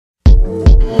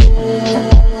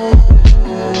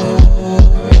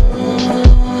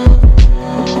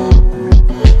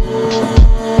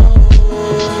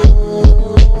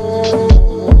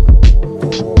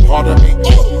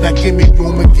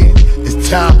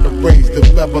raise the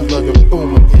level of the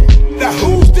boom again. Now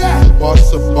who's that?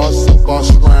 Bust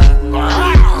rhyme.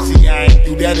 See, I ain't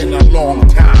do that in a long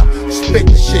time. Spit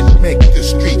shit, make the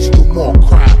streets do more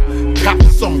crime. Cop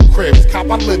some cribs, cop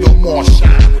a little more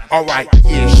shine. Alright,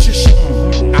 yeah, shush.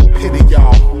 I pity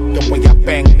y'all, the way I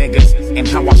bang niggas and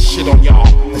how I shit on y'all.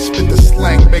 And spit the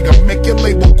slang, make your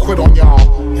label quit on y'all.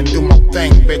 And do my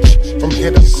thing, bitch, from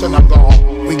here to Senegal.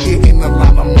 We getting a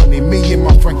lot of money, me and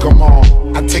my friend Kamal.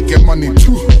 I take your money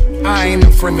too. I ain't a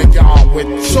friend of y'all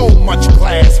with so much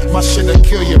class. My shit'll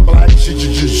kill you, black.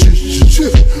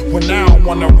 When I don't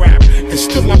wanna rap, and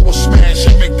still I will smash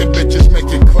and make the bitches make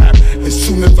it clap. As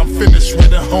soon as I'm finished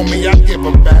with it, homie, I give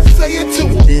them back. Say it to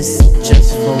them. This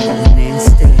just for the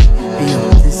nasty. Yo,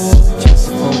 this is just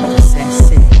for the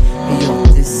sassy. Yo,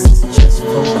 this is just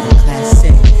for the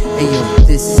classy. Yo,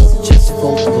 this is just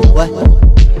for the what?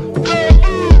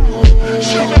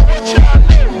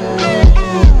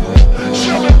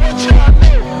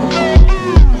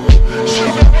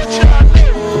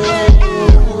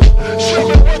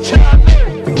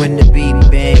 When the beat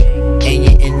bang and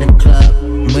you're in the club,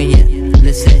 when you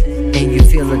listen and you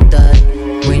feel a thud,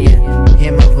 when you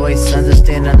hear my voice,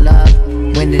 understand the love.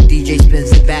 When the DJ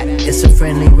spins it back, it's a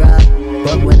friendly rub.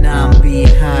 But when I'm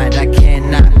behind, I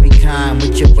cannot be kind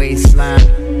with your waistline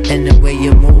and the way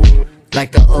you move.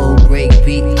 Like an old break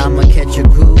beat, I'ma catch a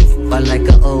groove. Or like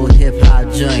an old hip hop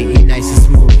joint, you nice and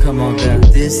smooth.